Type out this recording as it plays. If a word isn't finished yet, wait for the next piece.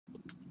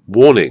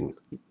Warning!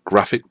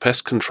 Graphic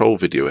pest control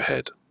video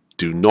ahead.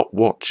 Do not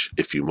watch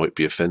if you might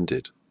be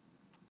offended.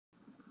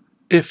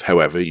 If,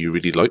 however, you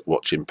really like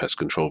watching pest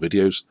control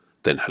videos,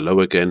 then hello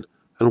again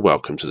and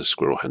welcome to the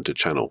Squirrel Hunter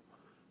channel.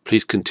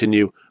 Please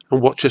continue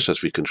and watch us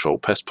as we control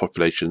pest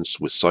populations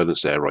with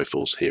silenced air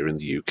rifles here in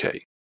the UK.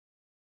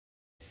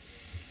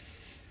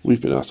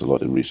 We've been asked a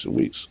lot in recent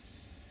weeks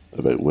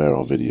about where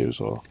our videos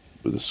are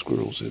with the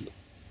squirrels in.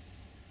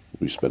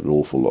 We've spent an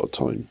awful lot of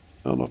time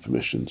on our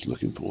permissions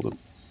looking for them.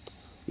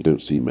 We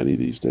don't see many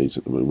these days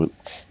at the moment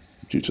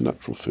due to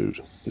natural food.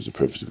 Here's a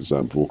perfect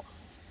example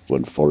of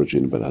one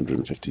foraging about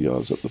 150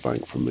 yards up the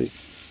bank from me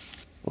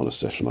on a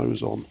session I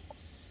was on.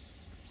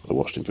 I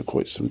watched him for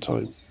quite some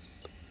time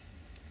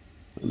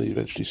and he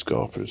eventually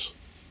scarpers.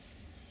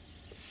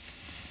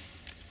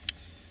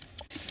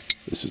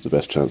 This is the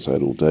best chance I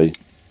had all day.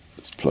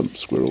 It's plump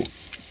squirrel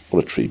on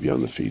a tree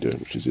behind the feeder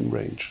which is in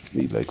range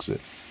and he legs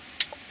it.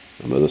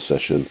 Another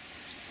session,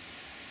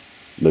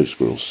 no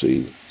squirrels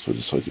seen, so I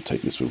decided to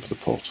take this one for the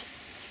pot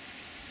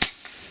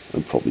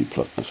and probably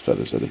pluck the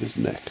feathers out of his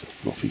neck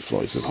and off he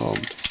flies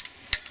unharmed.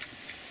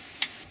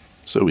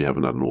 So we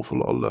haven't had an awful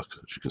lot of luck,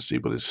 as you can see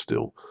by his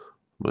still.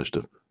 Managed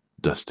to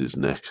dust his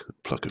neck,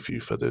 pluck a few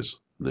feathers,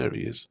 and there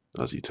he is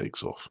as he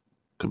takes off,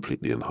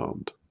 completely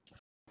unharmed.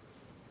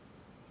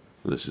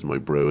 And this is my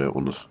bro out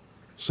on the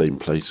same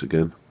place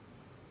again.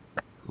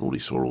 All he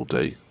saw all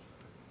day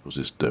was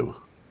this doe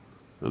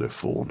and her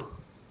fawn.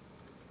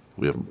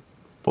 We haven't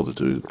bothered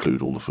to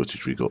include all the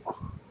footage we got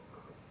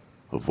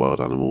of wild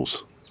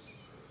animals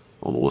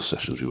on all the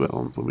sessions we went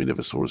on, but we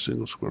never saw a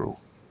single squirrel.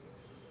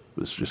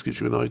 This just gives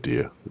you an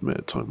idea of the amount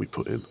of time we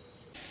put in.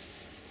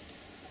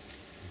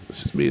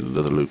 This is me in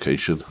another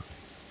location.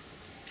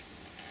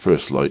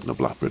 First light and a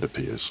blackbird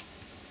appears.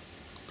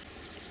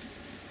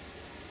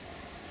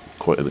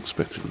 Quite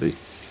unexpectedly,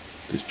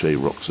 this jay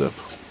rocks up.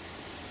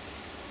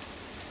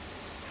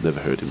 Never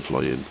heard him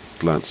fly in.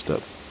 Glanced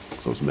up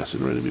because I was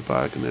messing around in my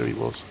bag and there he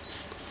was.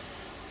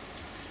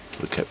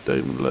 So I kept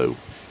down low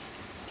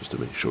just to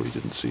make sure he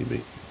didn't see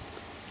me.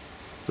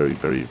 Very,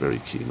 very, very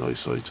keen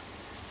eyesight.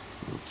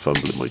 I'm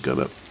fumbling my gun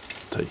up,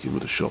 taking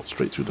with a shot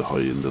straight through the high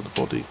end of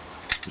the body,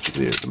 which you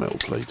can hear at the metal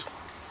plate.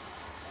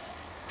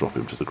 Drop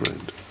him to the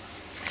ground.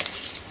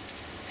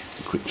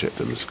 A quick check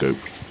down the scope.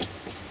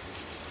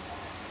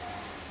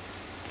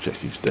 Check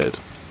he's dead.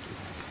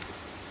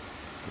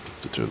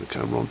 To turn the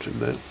camera onto him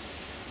now.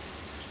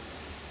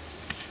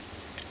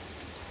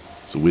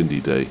 It's a windy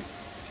day.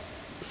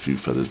 A few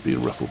feathers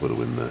being ruffled by the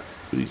wind there,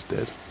 but he's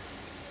dead.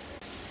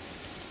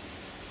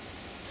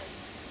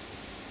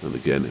 And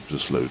again, it was a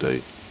slow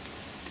day.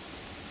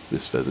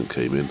 This pheasant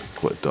came in,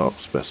 quite a dark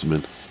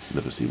specimen.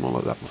 Never seen one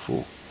like that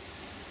before.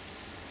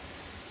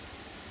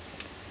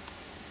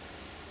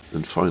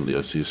 And finally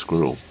I see a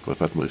squirrel. I've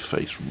had my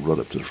face right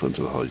up to the front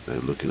of the hide now,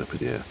 looking up in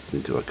the air,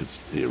 thinking I could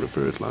hear a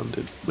bird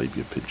landing,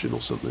 maybe a pigeon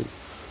or something,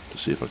 to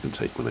see if I can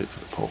take one out for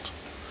the pot.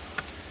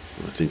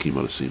 And I think he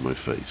might have seen my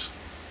face.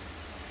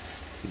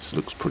 He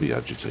looks pretty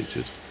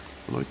agitated,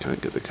 and I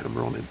can't get the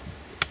camera on him.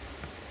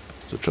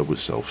 It's the trouble with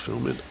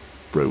self-filming.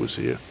 Bro was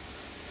here.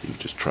 He would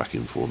just track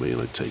him for me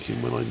and I'd take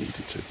him when I needed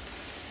to.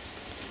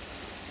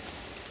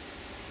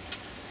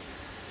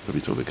 Every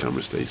time the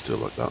camera stays still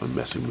like that, I'm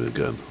messing with the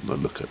gun and I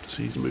look up to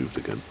see he's moved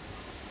again.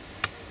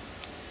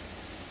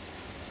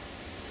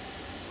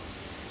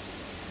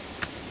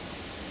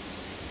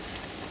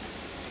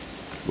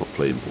 Not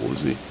playing ball,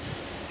 is he?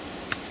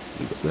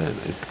 He's up there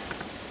now.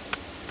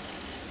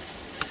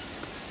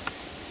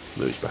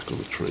 No, he's back on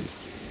the tree.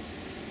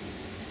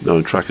 Now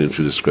I'm tracking him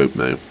through the scope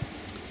now.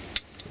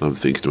 And I'm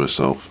thinking to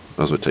myself,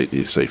 as I take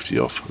the safety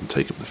off and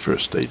take up the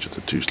first stage of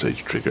the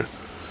two-stage trigger,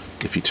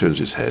 if he turns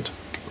his head,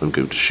 I'm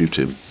going to shoot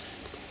him.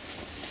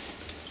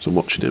 So I'm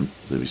watching him,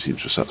 and he seems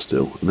to have sat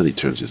still, and then he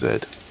turns his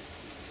head.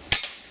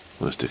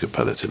 And I stick a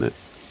pellet in it.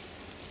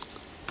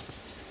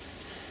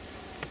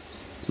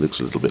 It looks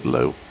a little bit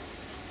low.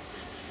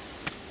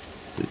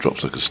 It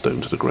drops like a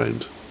stone to the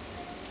ground.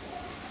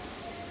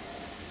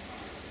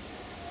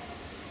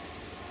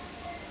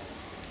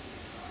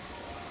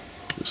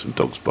 There's some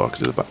dogs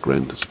barking in the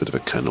background. There's a bit of a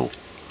kennel,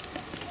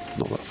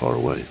 not that far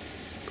away.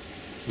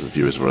 And the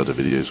viewers of our other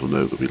videos will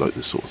know that we like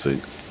this sort of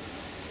thing.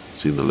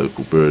 Seeing the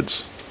local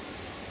birds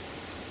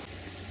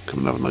come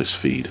and have a nice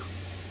feed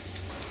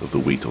of the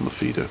wheat on the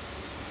feeder.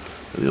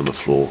 And on the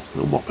floor,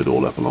 they'll mop it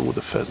all up along with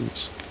the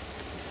pheasants.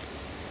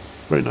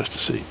 Very nice to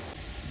see.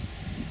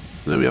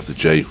 And then we have the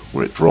jay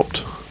where it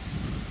dropped.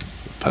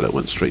 The pellet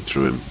went straight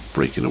through him,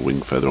 breaking a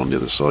wing feather on the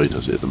other side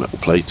as it hit the metal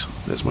plate.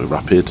 There's my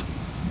rapid.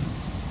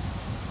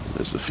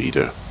 There's the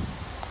feeder.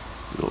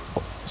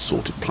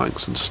 Sorted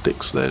planks and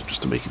sticks there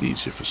just to make it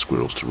easier for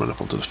squirrels to run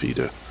up onto the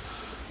feeder.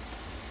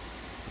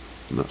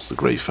 And that's the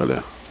grey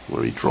fella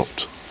where he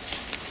dropped.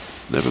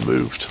 Never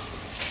moved.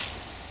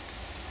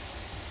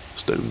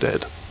 Stone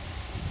dead.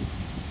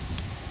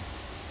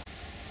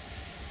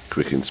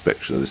 Quick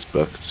inspection of this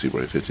buck to see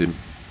where I've hit him.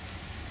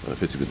 I've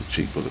hit him with the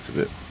cheek by the look of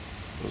it.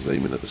 I was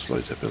aiming at the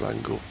slight uphill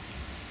angle.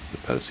 The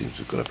pellet seems to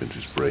have got up into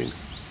his brain.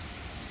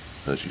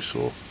 As you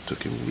saw,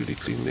 took him really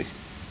cleanly.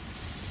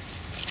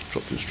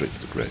 dropped him straight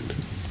to the ground.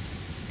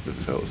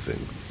 Never felt a thing.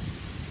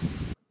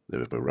 They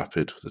were both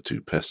rapid with the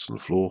two pests on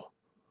the floor,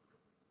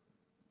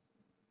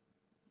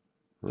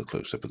 and a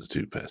close-up of the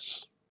two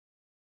pests.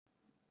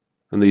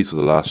 And these were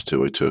the last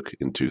two I took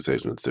in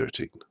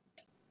 2013.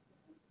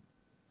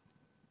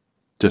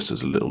 Just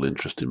as a little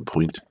interesting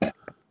point,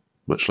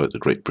 much like the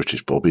Great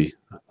British Bobby,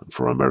 and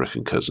for our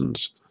American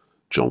cousins,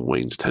 John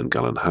Wayne's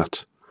 10-gallon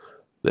hat,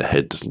 the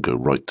head doesn't go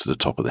right to the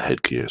top of the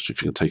headgear, so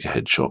if you can take a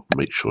headshot,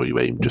 make sure you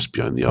aim just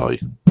behind the eye.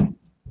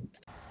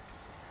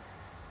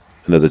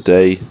 Another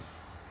day,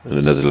 and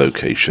another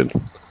location.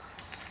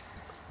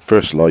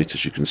 First light,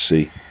 as you can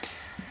see,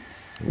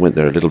 I went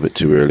there a little bit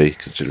too early,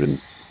 considering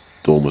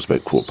dawn was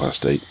about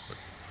 8:15.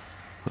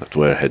 I have to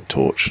wear a head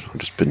torch. I've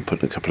just been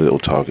putting a couple of little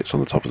targets on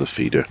the top of the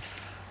feeder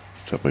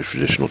to have my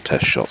traditional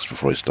test shots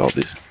before I start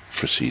the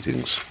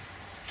proceedings.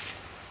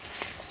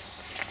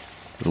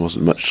 There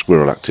wasn't much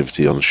squirrel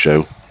activity on the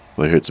show.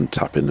 I heard some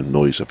tapping and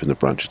noise up in the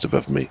branches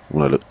above me.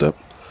 When I looked up,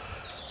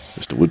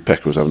 Mr.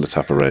 Woodpecker was having a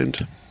tap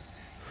around.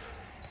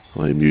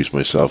 I amused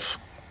myself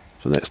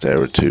for the next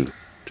hour or two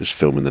just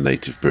filming the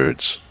native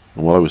birds,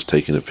 and while I was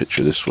taking a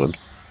picture of this one,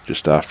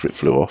 just after it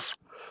flew off,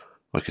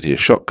 I could hear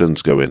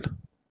shotguns going.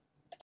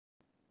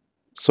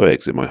 So I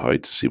exit my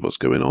hide to see what's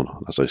going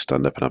on. As I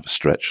stand up and have a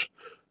stretch,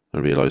 I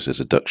realise there's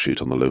a duck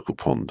shoot on the local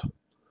pond.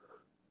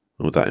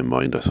 And with that in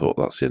mind, I thought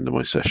that's the end of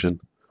my session.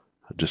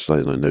 Just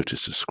then I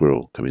noticed a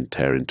squirrel coming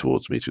tearing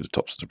towards me through the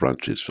tops of the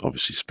branches,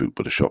 obviously spooked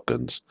by the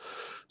shotguns.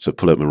 So I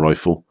pull out my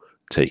rifle,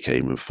 take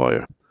aim and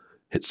fire.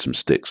 Hit some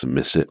sticks and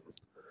miss it,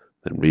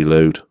 then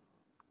reload,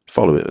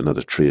 follow it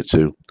another tree or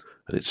two,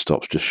 and it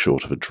stops just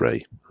short of a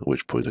dray, at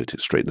which point I hit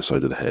it straight in the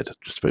side of the head,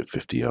 just about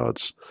 50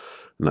 yards.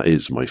 And that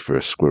is my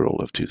first squirrel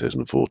of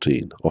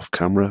 2014, off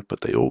camera,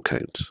 but they all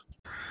count.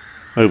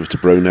 Over to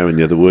Bro now in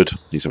the other wood.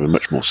 He's having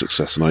much more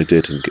success than I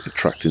did in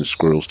attracting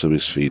squirrels to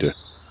his feeder.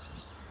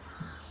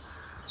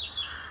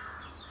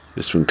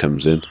 This one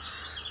comes in,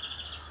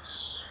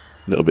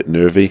 a little bit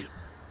nervy,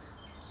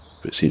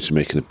 but it seems to be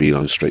making a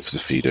beeline straight for the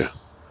feeder.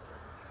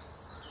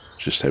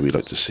 Just how we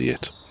like to see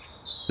it.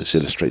 This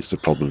illustrates the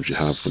problems you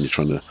have when you're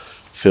trying to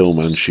film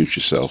and shoot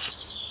yourself.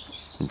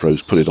 And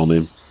Bro's put it on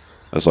him,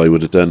 as I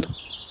would have done.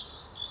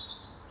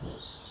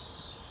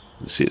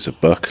 You see it's a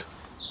buck.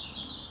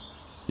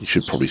 He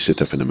should probably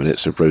sit up in a minute,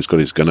 so Bro's got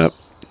his gun up,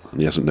 and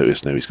he hasn't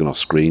noticed now he's gone off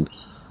screen.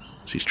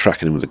 So he's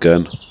tracking him with a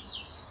gun,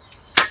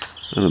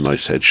 and a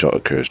nice headshot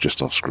occurs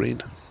just off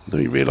screen.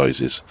 Then he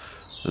realises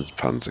and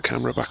pans the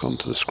camera back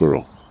onto the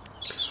squirrel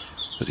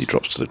as he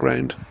drops to the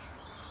ground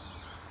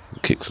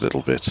and kicks a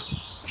little bit.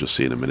 Just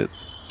see in a minute,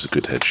 it's a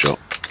good headshot.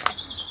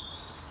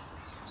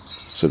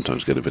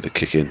 Sometimes get a bit of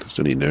kick in, it's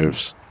only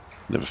nerves,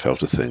 never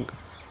felt a thing.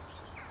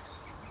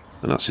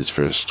 And that's his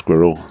first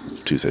squirrel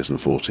of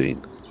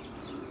 2014.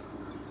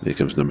 Here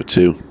comes number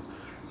two.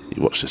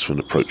 You watch this one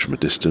approach from a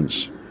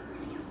distance,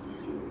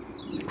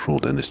 crawl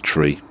down this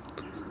tree,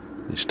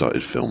 and he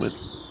started filming.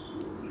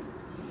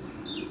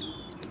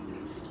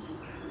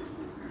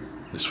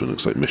 This one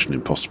looks like Mission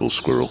Impossible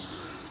squirrel.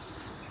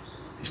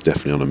 He's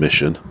definitely on a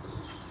mission.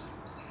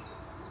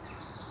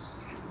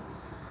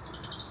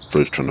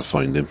 Bro's trying to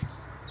find him.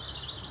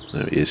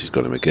 There he is, he's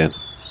got him again.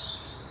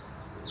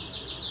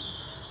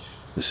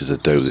 This is a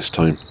doe this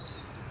time,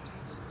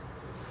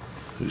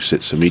 who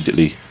sits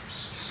immediately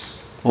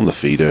on the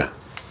feeder.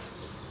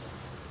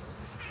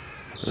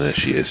 And there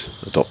she is,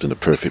 adopting a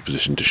perfect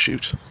position to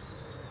shoot.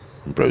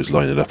 And Bro's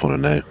lining up on her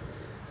now.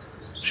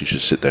 She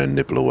should sit there and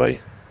nibble away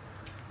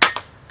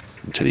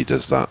until he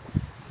does that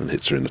and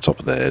hits her in the top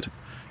of the head,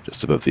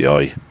 just above the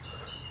eye,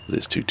 with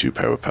his 2.2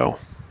 power pal,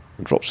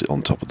 and drops it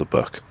on top of the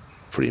buck,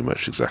 pretty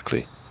much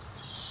exactly.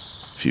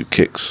 A few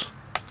kicks,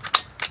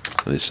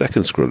 and his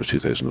second squirrel of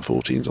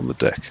 2014 is on the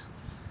deck.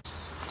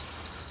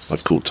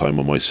 I've called time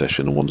on my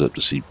session and wandered up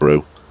to see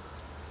Bro.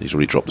 He's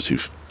already dropped the two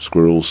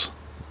squirrels.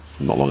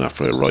 Not long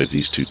after I arrived,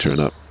 these two turn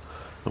up,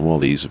 and while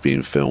these are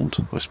being filmed,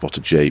 I spot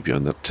a jay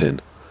behind that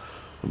tin,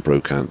 and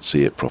Bro can't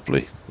see it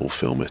properly or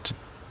film it.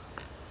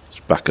 It's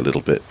back a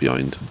little bit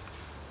behind.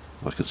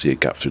 I can see a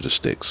gap through the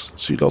sticks,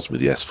 so he lodged me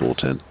the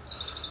S410,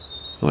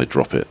 and I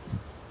drop it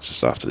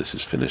just after this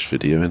is finished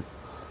videoing.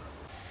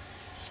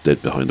 It's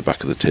dead behind the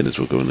back of the tin, as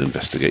we'll go and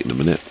investigate in a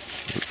minute.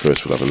 But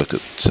first we'll have a look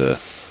at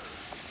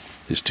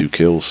his two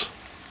kills.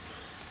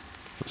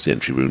 That's the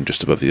entry wound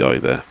just above the eye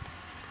there,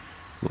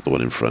 not the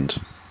one in front.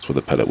 That's where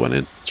the pellet went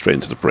in, straight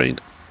into the brain.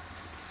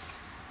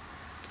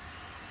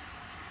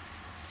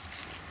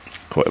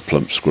 Quite a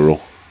plump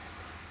squirrel.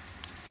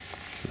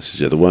 This is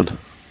the other one.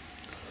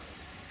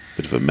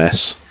 Bit of a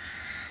mess.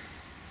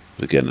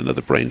 But again,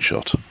 another brain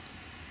shot.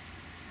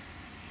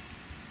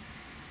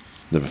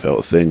 Never felt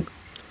a thing.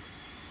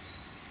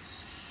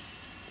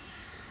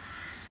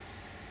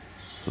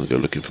 I'll go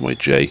looking for my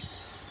jay.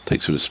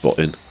 Takes her to spot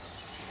in.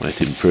 I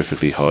hit him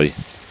perfectly high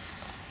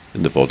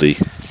in the body.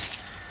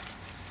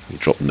 He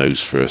dropped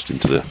nose first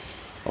into the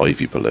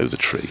ivy below the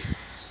tree.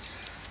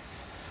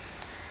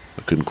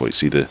 I couldn't quite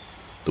see the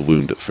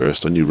wound at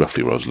first. I knew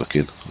roughly where I was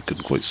looking. I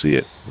couldn't quite see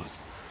it.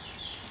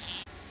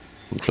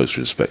 On closer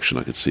inspection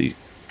I could see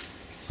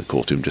I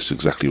caught him just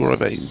exactly where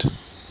I've aimed.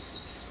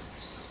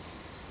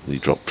 And he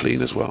dropped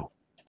clean as well.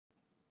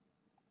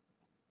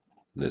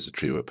 And there's a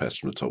trio of pests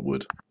from the top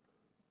wood.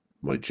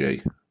 My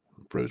jay,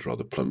 Bro's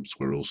rather plump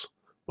squirrels,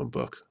 one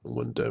buck and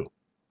one doe.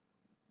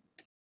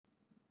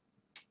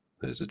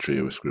 There's a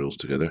trio of squirrels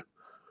together.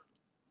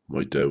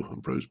 My doe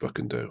and Bro's buck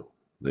and doe.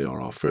 They are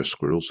our first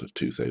squirrels of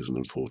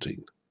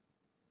 2014.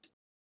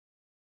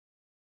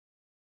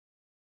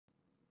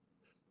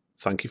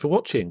 Thank you for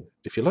watching.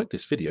 If you like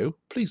this video,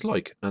 please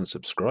like and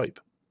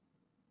subscribe.